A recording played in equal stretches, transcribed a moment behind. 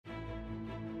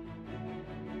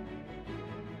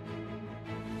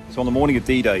So on the morning of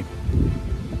D-Day,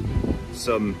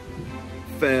 some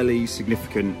fairly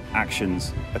significant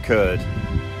actions occurred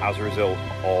as a result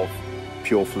of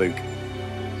pure fluke,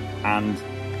 and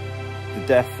the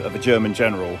death of a German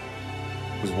general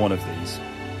was one of these.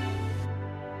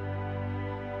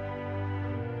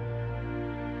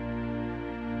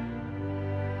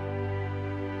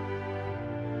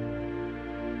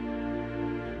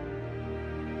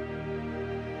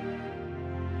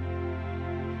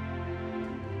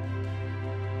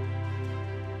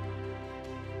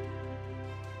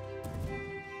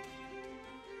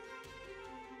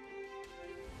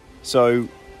 So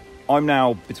I'm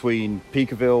now between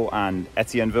Picauville and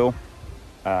Etienneville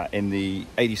in the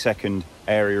 82nd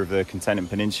area of the Cotentin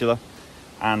Peninsula,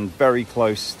 and very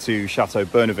close to Chateau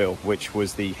de Bernaville, which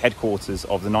was the headquarters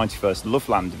of the 91st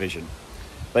Luftlande Division.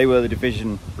 They were the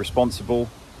division responsible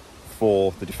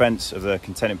for the defence of the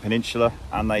Cotentin Peninsula,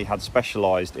 and they had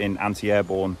specialised in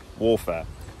anti-airborne warfare,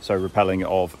 so repelling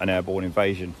of an airborne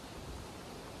invasion.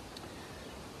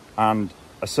 And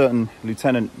a certain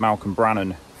Lt Malcom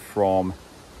Brannen from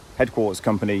Headquarters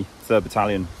Company, 3rd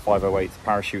Battalion, 508th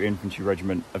Parachute Infantry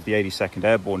Regiment of the 82nd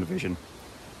Airborne Division,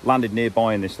 landed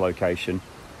nearby in this location,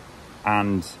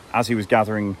 and as he was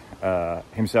gathering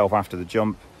himself after the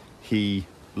jump, he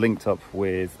linked up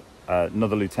with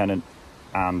another lieutenant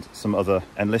and some other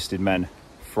enlisted men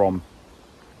from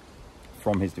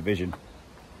his division.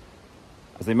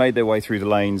 As they made their way through the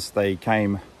lanes, they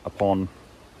came upon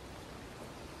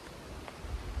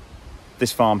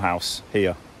this farmhouse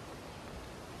here,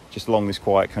 just along this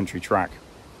quiet country track,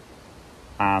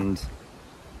 and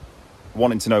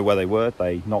wanting to know where they were,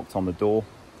 they knocked on the door,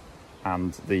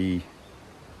 and the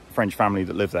French family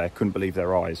that lived there couldn't believe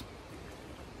their eyes.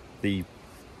 The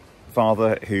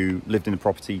father who lived in the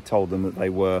property told them that they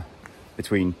were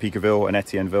between Picauville and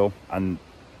Etienneville, and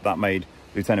that made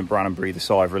Lt Brannen breathe a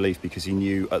sigh of relief, because he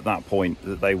knew at that point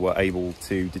that they were able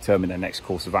to determine their next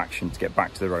course of action to get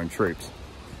back to their own troops.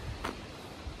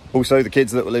 Also, the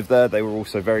kids that lived there, they were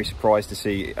also very surprised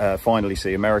to finally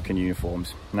see American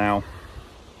uniforms. Now,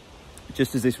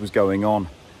 just as this was going on,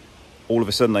 all of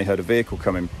a sudden they heard a vehicle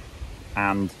coming,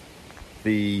 and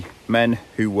the men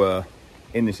who were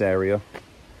in this area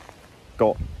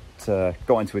got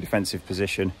into a defensive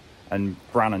position, and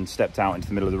Brannen stepped out into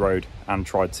the middle of the road and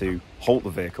tried to halt the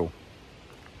vehicle.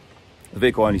 The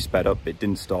vehicle only sped up, it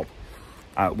didn't stop,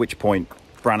 at which point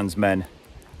Brannen's men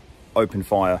opened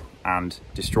fire and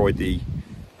destroyed the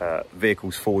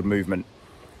vehicle's forward movement.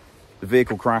 The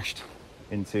vehicle crashed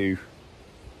into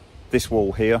this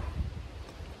wall here.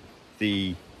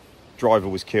 The driver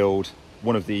was killed.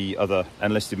 One of the other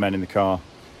enlisted men in the car,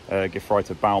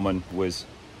 Lt Brannen, was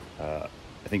I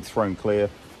think thrown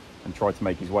clear and tried to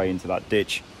make his way into that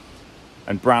ditch.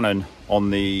 And Brannen,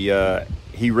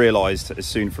 he realised as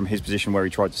soon from his position where he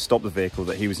tried to stop the vehicle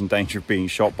that he was in danger of being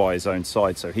shot by his own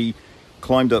side, so he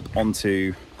climbed up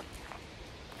onto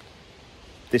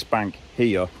this bank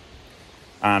here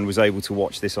and was able to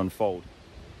watch this unfold.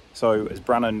 So as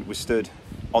Brannen was stood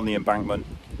on the embankment,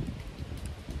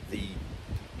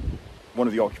 one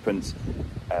of the occupants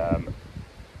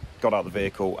got out of the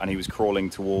vehicle, and he was crawling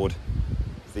toward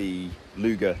the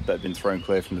Luger that had been thrown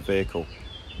clear from the vehicle.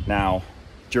 Now,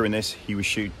 during this, he was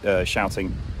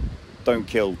shouting, "Don't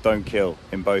kill, don't kill,"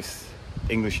 in both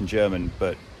English and German,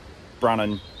 but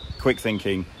Brannen, quick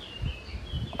thinking,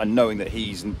 and knowing that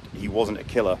he wasn't a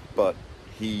killer, but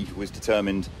he was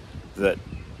determined that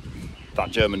that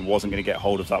German wasn't going to get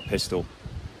hold of that pistol,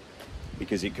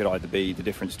 because it could either be the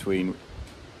difference between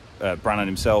Brannen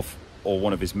himself or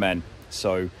one of his men.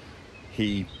 So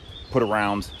he put a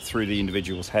round through the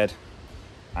individual's head,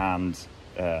 and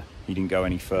he didn't go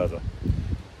any further.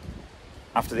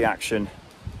 After the action,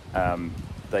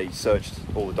 they searched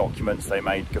all the documents. They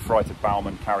made Lt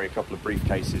Brannen carry a couple of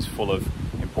briefcases full of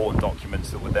important documents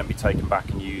that would then be taken back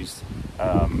and used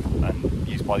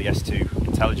by the S2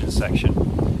 intelligence section.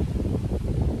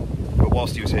 But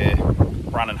whilst he was here,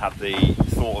 Brannen had the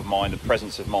thought of mind, the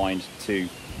presence of mind, to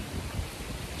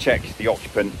check the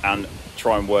occupant and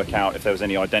try and work out if there was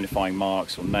any identifying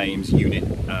marks or names, unit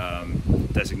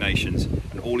designations,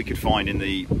 and all he could find in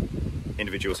the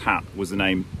individual's hat was the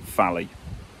name Falley.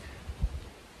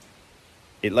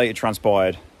 It later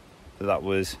transpired that that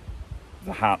was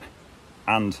the hat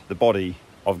and the body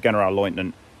of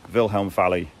Generalleutnant Wilhelm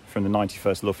Falley from the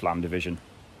 91st Luftlande Division.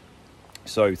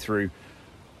 So through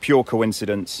pure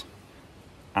coincidence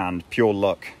and pure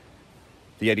luck,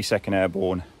 the 82nd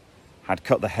Airborne had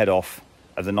cut the head off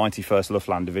of the 91st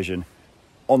Luftlande Division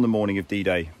on the morning of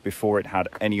D-Day, before it had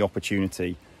any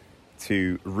opportunity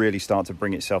to really start to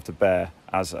bring itself to bear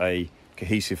as a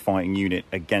cohesive fighting unit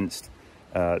against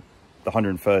the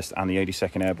 101st and the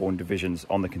 82nd Airborne Divisions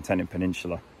on the Cotentin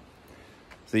Peninsula.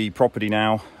 The property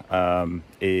now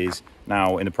is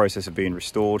now in the process of being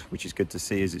restored, which is good to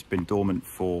see as it's been dormant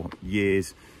for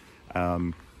years.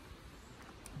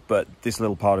 But this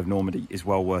little part of Normandy is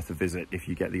well worth a visit if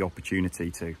you get the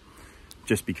opportunity to,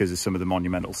 just because of some of the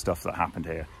monumental stuff that happened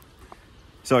here.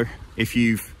 So if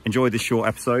you've enjoyed this short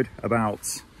episode about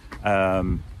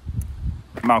Malcom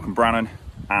Brannen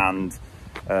and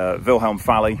Wilhelm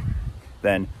Falley,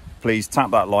 then please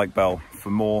tap that like bell for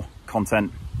more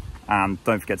content, and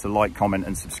don't forget to like, comment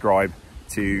and subscribe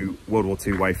to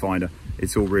WW2 Wayfinder.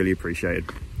 It's all really appreciated.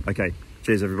 Okay,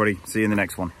 cheers everybody, see you in the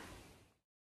next one.